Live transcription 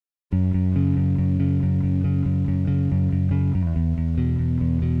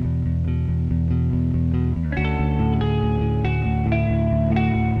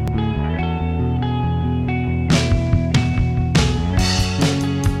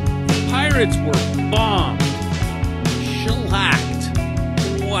Pirates were bombed, shellacked,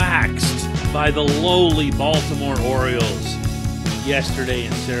 waxed by the lowly Baltimore Orioles yesterday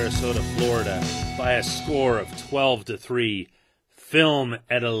in Sarasota, Florida by a score of 12-3. Film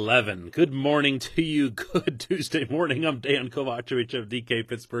at 11. Good morning to you. Good Tuesday morning. I'm Dan Kovacevic of DK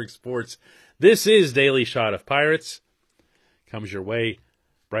Pittsburgh Sports. This is Daily Shot of Pirates. Comes your way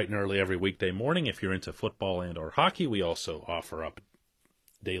bright and early every weekday morning. If you're into football and or hockey, we also offer up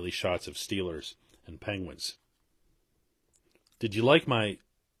daily shots of Steelers and Penguins. Did you like my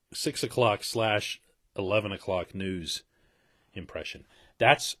 6 o'clock / 11 o'clock news impression?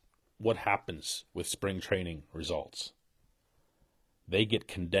 That's what happens with spring training results. They get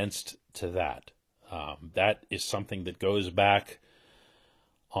condensed to that. That is something that goes back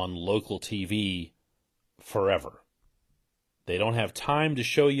on local TV forever. They don't have time to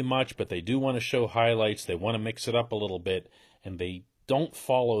show you much, but they do want to show highlights. They want to mix it up a little bit, and they don't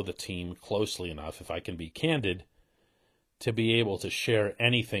follow the team closely enough, if I can be candid, to be able to share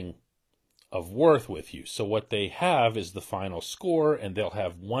anything of worth with you. So what they have is the final score, and they'll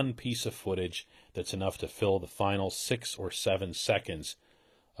have one piece of footage that's enough to fill the final 6 or 7 seconds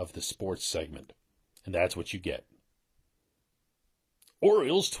of the sports segment. And that's what you get.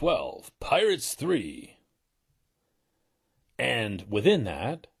 Orioles 12, Pirates 3. And within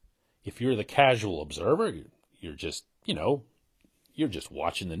that, if you're the casual observer, you're just, you're just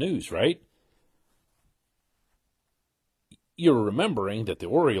watching the news, right? You're remembering that the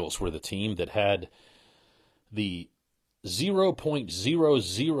Orioles were the team that had the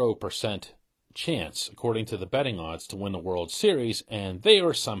 0.00% chance, according to the betting odds, to win the World Series, and they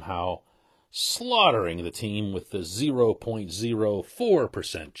are somehow slaughtering the team with the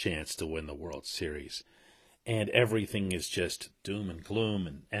 0.04% chance to win the World Series. And everything is just doom and gloom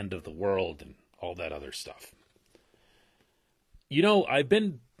and end of the world and all that other stuff. I've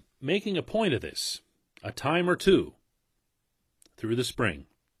been making a point of this a time or two through the spring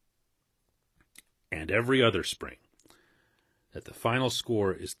and every other spring, that the final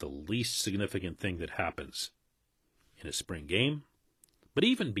score is the least significant thing that happens in a spring game. But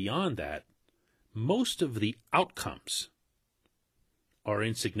even beyond that, most of the outcomes are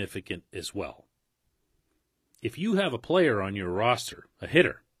insignificant as well. If you have a player on your roster, a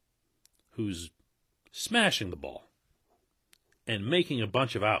hitter, who's smashing the ball and making a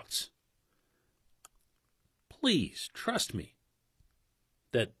bunch of outs, please trust me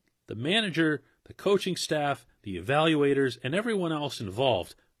that the manager, the coaching staff, the evaluators, and everyone else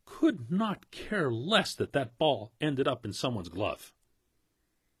involved could not care less that that ball ended up in someone's glove.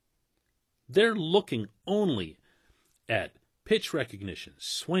 They're looking only at pitch recognition,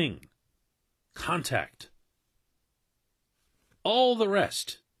 swing, contact. All the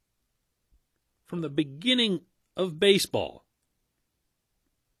rest, from the beginning of baseball,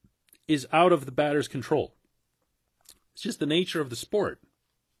 is out of the batter's control. It's just the nature of the sport.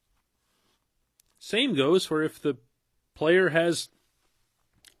 Same goes for if the player has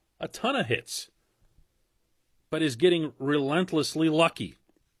a ton of hits, but is getting relentlessly lucky.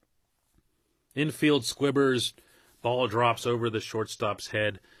 Infield squibbers, ball drops over the shortstop's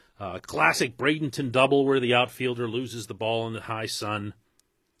head. Classic Bradenton double where the outfielder loses the ball in the high sun.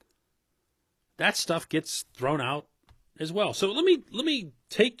 That stuff gets thrown out as well. So let me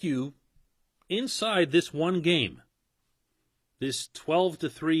take you inside this one game. This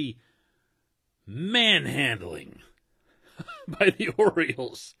 12-3 manhandling by the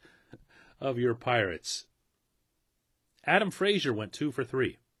Orioles of your Pirates. Adam Frazier went 2 for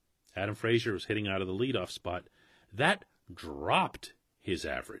 3. Adam Frazier was hitting out of the leadoff spot. That dropped his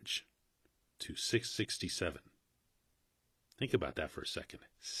average to 667. Think about that for a second.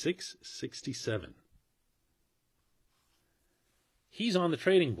 667. He's on the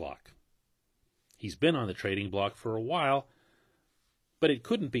trading block. He's been on the trading block for a while, but it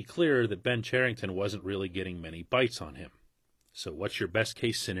couldn't be clearer that Ben Cherington wasn't really getting many bites on him. So what's your best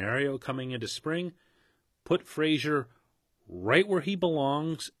case scenario coming into spring? Put Frazier right where he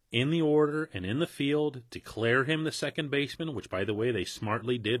belongs in the order and in the field, declare him the second baseman, which, by the way, they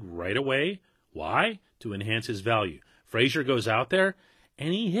smartly did right away. Why? To enhance his value. Frazier goes out there,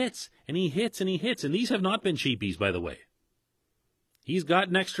 and he hits, and he hits, and he hits. And these have not been cheapies, by the way. He's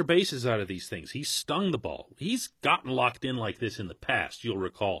gotten extra bases out of these things. He's stung the ball. He's gotten locked in like this in the past, you'll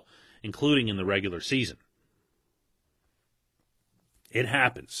recall, including in the regular season. It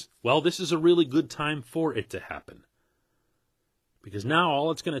happens. Well, this is a really good time for it to happen. Because now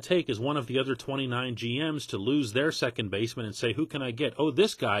all it's going to take is one of the other 29 GMs to lose their second baseman and say, who can I get? Oh,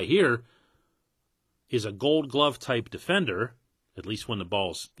 this guy here is a gold glove type defender, at least when the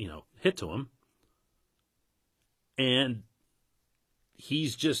ball's, hit to him. And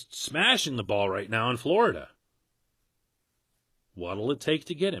he's just smashing the ball right now in Florida. What'll it take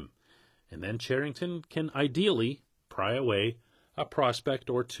to get him? And then Cherington can ideally pry away a prospect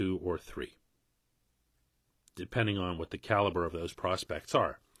or two or three, depending on what the caliber of those prospects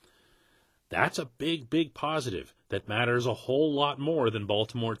are. That's a big, big positive that matters a whole lot more than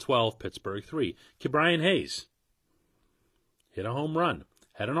Baltimore 12, Pittsburgh 3. Ke'Bryan Hayes hit a home run,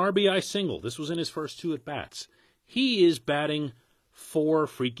 had an RBI single. This was in his first 2 at-bats. He is batting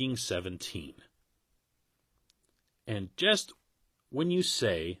 .417. And just when you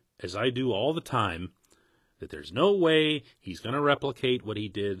say, as I do all the time, that there's no way he's going to replicate what he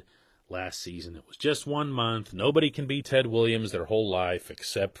did last season. It was just 1 month. Nobody can be Ted Williams their whole life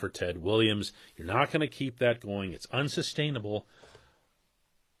except for Ted Williams. You're not going to keep that going. It's unsustainable.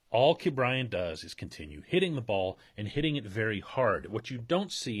 All Ke'Bryan does is continue hitting the ball and hitting it very hard. What you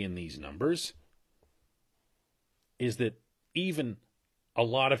don't see in these numbers is that even a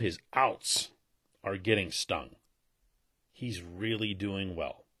lot of his outs are getting stung. He's really doing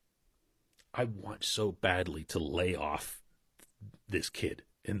well. I want so badly to lay off this kid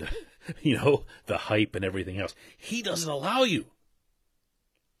and the hype and everything else. He doesn't allow you.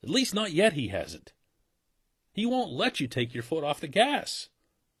 At least not yet he hasn't. He won't let you take your foot off the gas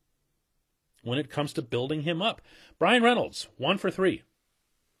when it comes to building him up. Bryan Reynolds, 1 for 3.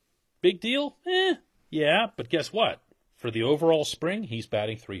 Big deal? Yeah, but guess what? For the overall spring, he's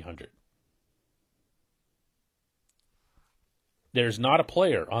batting .300. There's not a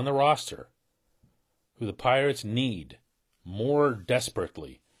player on the roster who the Pirates need more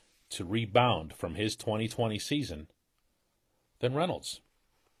desperately to rebound from his 2020 season than Reynolds.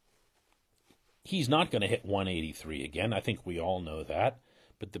 He's not going to hit 183 again. I think we all know that.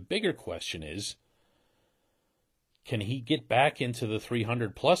 But the bigger question is, can he get back into the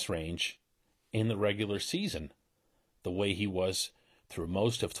 300-plus range in the regular season the way he was through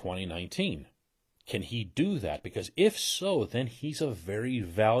most of 2019? Can he do that? Because if so, then he's a very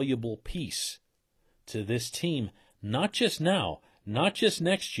valuable piece to this team, not just now, not just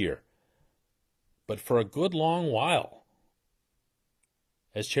next year, but for a good long while.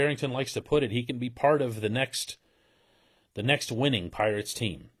 As Cherington likes to put it, he can be part of the next winning Pirates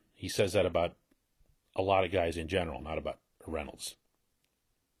team. He says that about a lot of guys in general, not about Reynolds.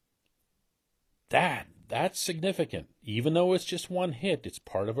 That's significant. Even though it's just 1 hit, it's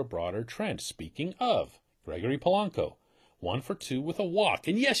part of a broader trend. Speaking of, Gregory Polanco, 1 for 2 with a walk.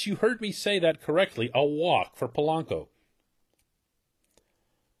 And yes, you heard me say that correctly, a walk for Polanco.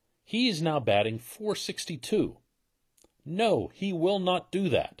 He is now batting .462. No, he will not do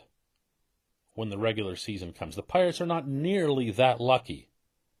that when the regular season comes. The Pirates are not nearly that lucky.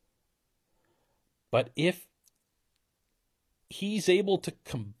 But if he's able to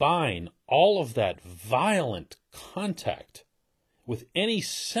combine all of that violent contact with any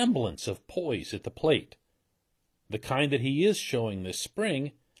semblance of poise at the plate, the kind that he is showing this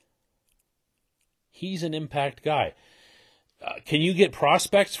spring, he's an impact guy. Can you get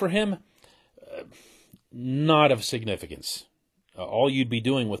prospects for him? Not of significance. All you'd be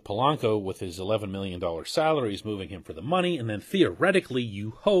doing with Polanco, with his $11 million salary, is moving him for the money, and then theoretically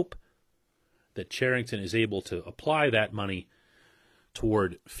you hope that Cherington is able to apply that money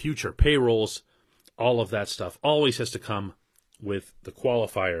toward future payrolls. All of that stuff always has to come with the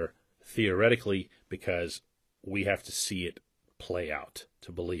qualifier, theoretically, because we have to see it play out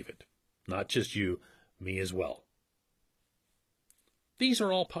to believe it. Not just you, me as well. These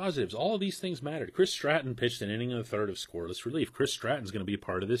are all positives. All of these things mattered. Chris Stratton pitched an inning and a third of scoreless relief. Chris Stratton's going to be a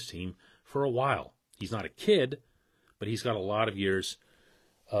part of this team for a while. He's not a kid, but he's got a lot of years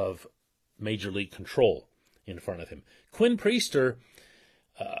of major league control in front of him. Quinn Priester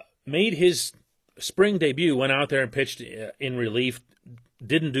made his spring debut, went out there and pitched in relief,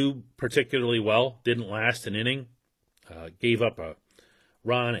 didn't do particularly well, didn't last an inning, gave up a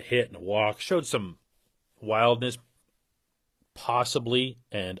run, a hit, and a walk, showed some wildness, possibly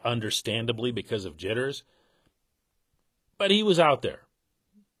and understandably because of jitters. But he was out there.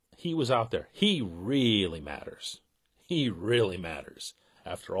 He was out there. He really matters. He really matters.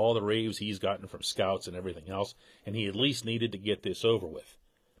 After all the raves he's gotten from scouts and everything else, and he at least needed to get this over with.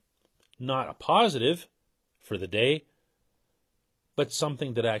 Not a positive for the day, but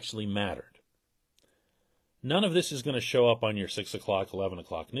something that actually mattered. None of this is going to show up on your 6 o'clock, 11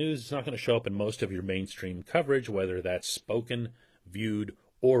 o'clock news. It's not going to show up in most of your mainstream coverage, whether that's spoken, viewed,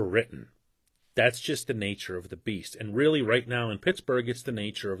 or written. That's just the nature of the beast. And really, right now in Pittsburgh, it's the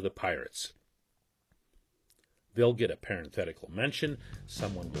nature of the Pirates. They'll get a parenthetical mention,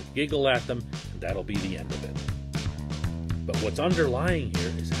 someone will giggle at them, and that'll be the end of it. But what's underlying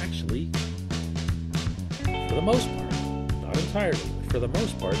here is actually, for the most part, not entirely, for the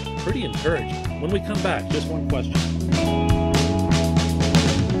most part, pretty encouraging. When we come back, just one question.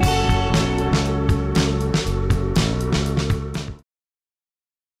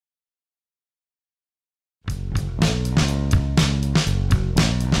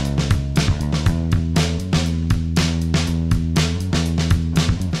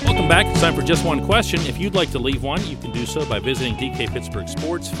 Back. It's time for Just One Question. If you'd like to leave one, you can do so by visiting DK Pittsburgh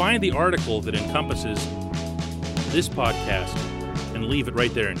Sports. Find the article that encompasses this podcast and leave it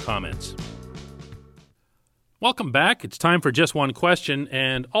right there in comments. Welcome back. It's time for Just One Question,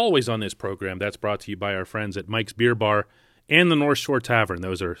 and always on this program, that's brought to you by our friends at Mike's Beer Bar and the North Shore Tavern.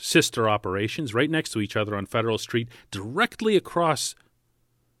 Those are sister operations right next to each other on Federal Street, directly across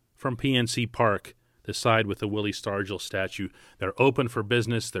from PNC Park, the side with the Willie Stargell statue. They're open for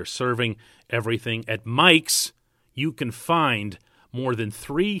business. They're serving everything. At Mike's, you can find more than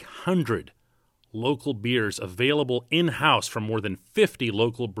 300 local beers available in-house from more than 50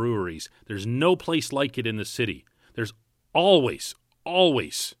 local breweries. There's no place like it in the city. There's always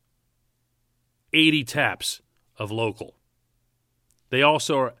 80 taps of local. They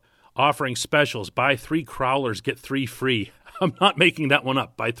also are offering specials. Buy 3 Crowlers, get 3 free. I'm not making that one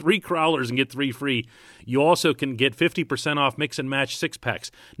up. Buy 3 Crowlers and get 3 free. You also can get 50% off mix and match 6-packs.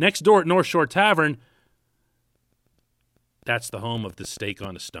 Next door at North Shore Tavern, that's the home of the steak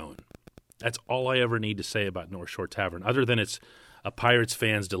on a stone. That's all I ever need to say about North Shore Tavern, other than it's a Pirates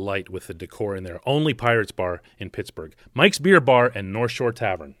fan's delight with the decor in there. Only Pirates bar in Pittsburgh. Mike's Beer Bar and North Shore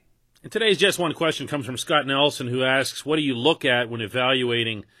Tavern. And today's Just One Question comes from Scott Nelson, who asks, what do you look at when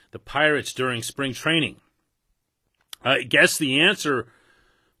evaluating the Pirates during spring training? I guess the answer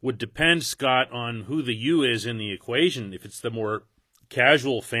would depend, Scott, on who the you is in the equation. If it's the more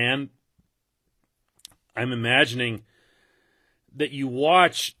casual fan, I'm imagining that you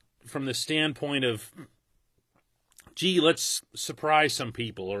watch from the standpoint of, gee, let's surprise some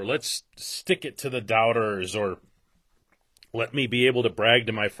people, or let's stick it to the doubters, or let me be able to brag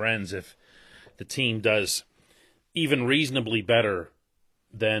to my friends if the team does even reasonably better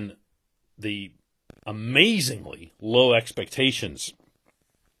than the amazingly low expectations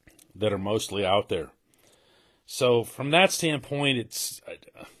that are mostly out there. So from that standpoint,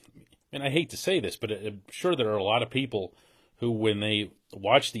 and I hate to say this, but I'm sure there are a lot of people who, when they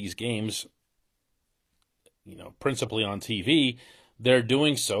watch these games, principally on TV, they're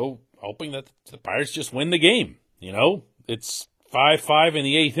doing so hoping that the Pirates just win the game. It's 5-5 in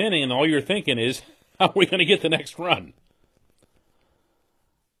the 8th inning, and all you're thinking is, how are we going to get the next run?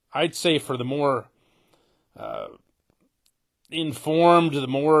 I'd say for the more informed, the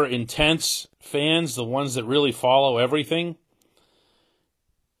more intense fans, the ones that really follow everything,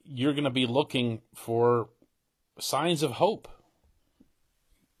 you're going to be looking for signs of hope.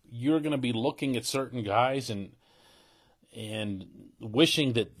 You're going to be looking at certain guys and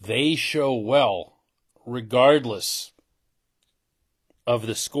wishing that they show well, regardless of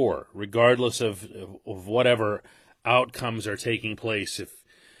the score, regardless of whatever outcomes are taking place. If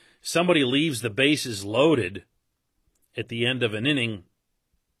somebody leaves the bases loaded at the end of an inning,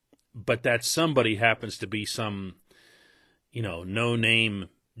 but that somebody happens to be some, no-name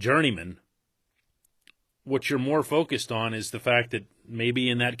journeyman, what you're more focused on is the fact that maybe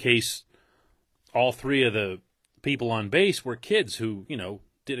in that case, all 3 of the people on base were kids who,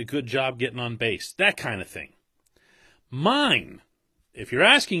 did a good job getting on base. That kind of thing. Mine, if you're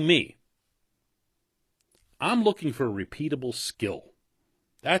asking me, I'm looking for repeatable skill.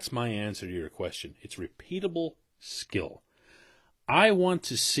 That's my answer to your question. It's repeatable skill. I want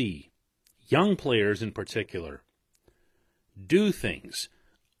to see young players in particular do things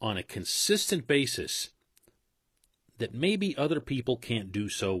on a consistent basis that maybe other people can't do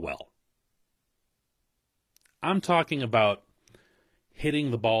so well. I'm talking about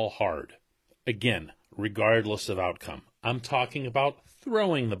hitting the ball hard. Again, regardless of outcome. I'm talking about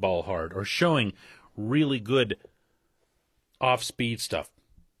throwing the ball hard or showing really good off-speed stuff.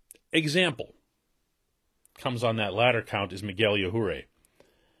 Example comes on that latter count is Miguel Yajure.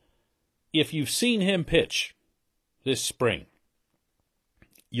 If you've seen him pitch this spring,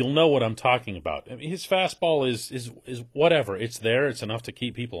 you'll know what I'm talking about. I mean, his fastball is whatever. It's there. It's enough to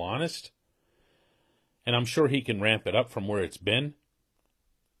keep people honest. And I'm sure he can ramp it up from where it's been.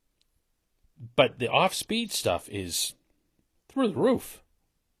 But the off-speed stuff is through the roof.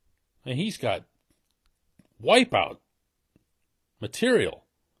 And he's got wipeout material.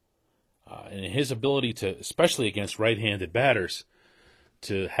 And his ability to, especially against right-handed batters,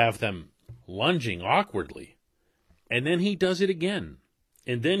 to have them lunging awkwardly. And then he does it again.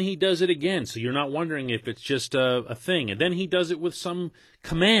 And then he does it again. So you're not wondering if it's just a thing. And then he does it with some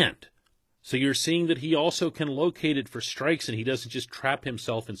command. So you're seeing that he also can locate it for strikes, and he doesn't just trap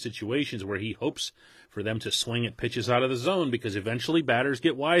himself in situations where he hopes for them to swing at pitches out of the zone, because eventually batters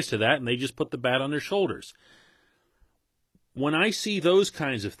get wise to that and they just put the bat on their shoulders. When I see those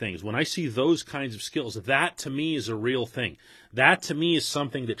kinds of things, when I see those kinds of skills, that to me is a real thing. That to me is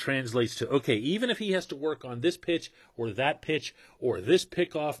something that translates to, okay, even if he has to work on this pitch or this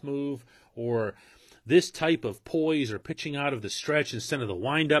pickoff move or this type of poise or pitching out of the stretch instead of the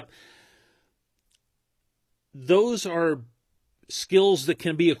windup, those are skills that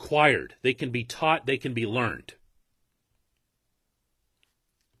can be acquired. They can be taught. They can be learned.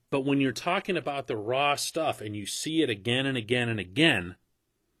 But when you're talking about the raw stuff and you see it again and again and again,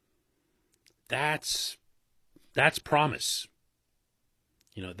 that's promise.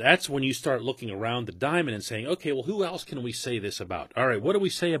 You know, that's when you start looking around the diamond and saying, okay, well, who else can we say this about? All right, what do we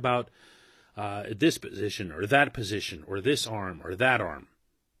say about this position or that position or this arm or that arm?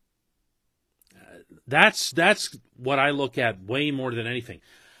 That's what I look at way more than anything.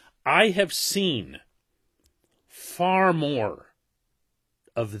 I have seen far more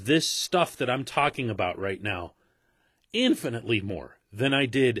of this stuff that I'm talking about right now, infinitely more than I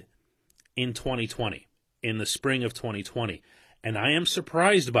did in 2020, in the spring of 2020. And I am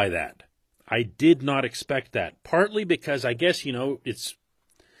surprised by that. I did not expect that, partly because I guess, you know, it's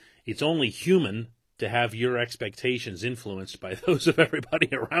only human to have your expectations influenced by those of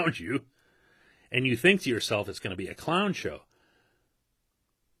everybody around you. And you think to yourself it's going to be a clown show.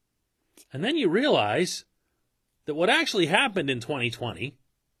 And then you realize that what actually happened in 2020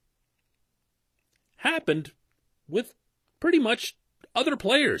 happened with pretty much other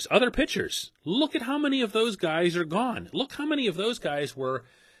players, other pitchers. Look at how many of those guys are gone. Look how many of those guys were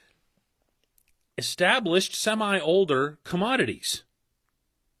established, semi-older commodities.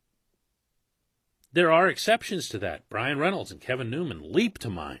 There are exceptions to that. Brian Reynolds and Kevin Newman leap to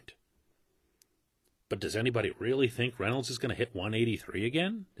mind. But does anybody really think Reynolds is going to hit 183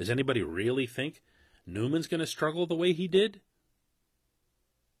 again? Does anybody really think Newman's going to struggle the way he did?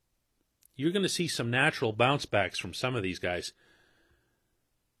 You're going to see some natural bounce backs from some of these guys.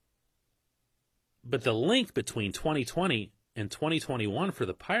 But the link between 2020 and 2021 for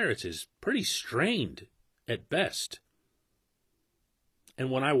the Pirates is pretty strained at best.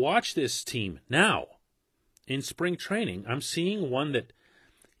 And when I watch this team now in spring training, I'm seeing one that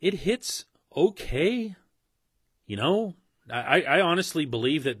it hits okay. You know, I honestly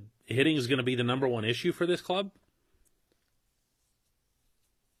believe that hitting is going to be the number one issue for this club.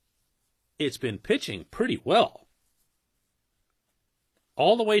 It's been pitching pretty well.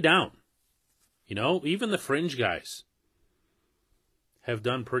 All the way down. You know, even the fringe guys have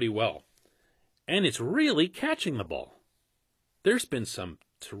done pretty well. And it's really catching the ball. There's been some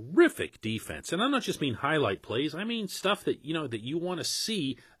terrific defense. And I'm not just mean highlight plays. I mean stuff that, you know, that you want to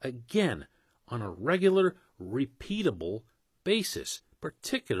see again on a regular, repeatable basis,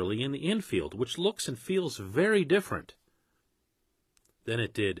 particularly in the infield, which looks and feels very different than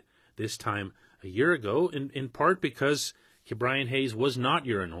it did this time a year ago, in part because Ke'Bryan Hayes was not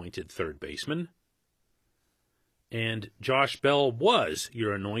your anointed third baseman, and Josh Bell was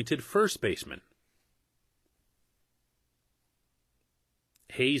your anointed first baseman.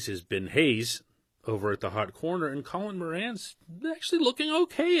 Hayes has been Hayes over at the hot corner, and Colin Moran's actually looking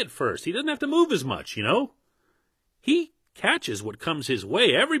okay at first. He doesn't have to move as much, you know. He catches what comes his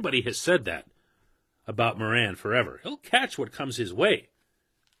way. Everybody has said that about Moran forever. He'll catch what comes his way.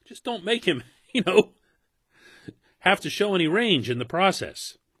 Just don't make him, you know, have to show any range in the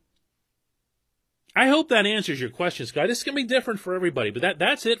process. I hope that answers your question, Scott. This is going to be different for everybody, but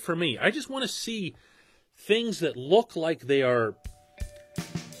that's it for me. I just want to see things that look like they are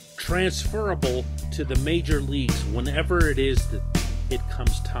transferable to the major leagues whenever it is that it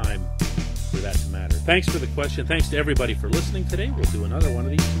comes time for that to matter. Thanks for the question. Thanks to everybody for listening today. We'll do another one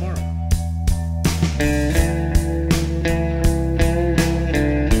of these tomorrow.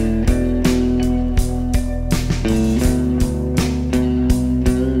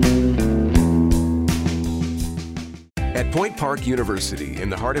 Point Park University in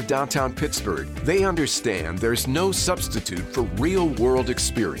the heart of downtown Pittsburgh, they understand there's no substitute for real-world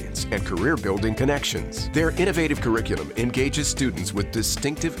experience and career-building connections. Their innovative curriculum engages students with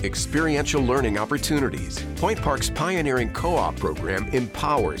distinctive experiential learning opportunities. Point Park's pioneering co-op program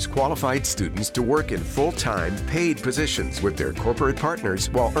empowers qualified students to work in full-time, paid positions with their corporate partners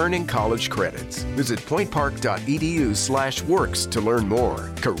while earning college credits. Visit pointpark.edu/works to learn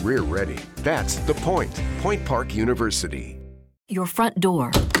more. Career ready. That's the point. Point Park University. Your front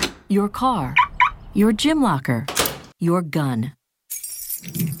door, your car, your gym locker, your gun.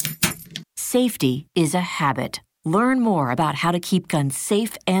 Safety is a habit, Learn more about how to keep guns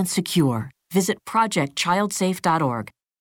safe and secure. Visit ProjectChildSafe.org.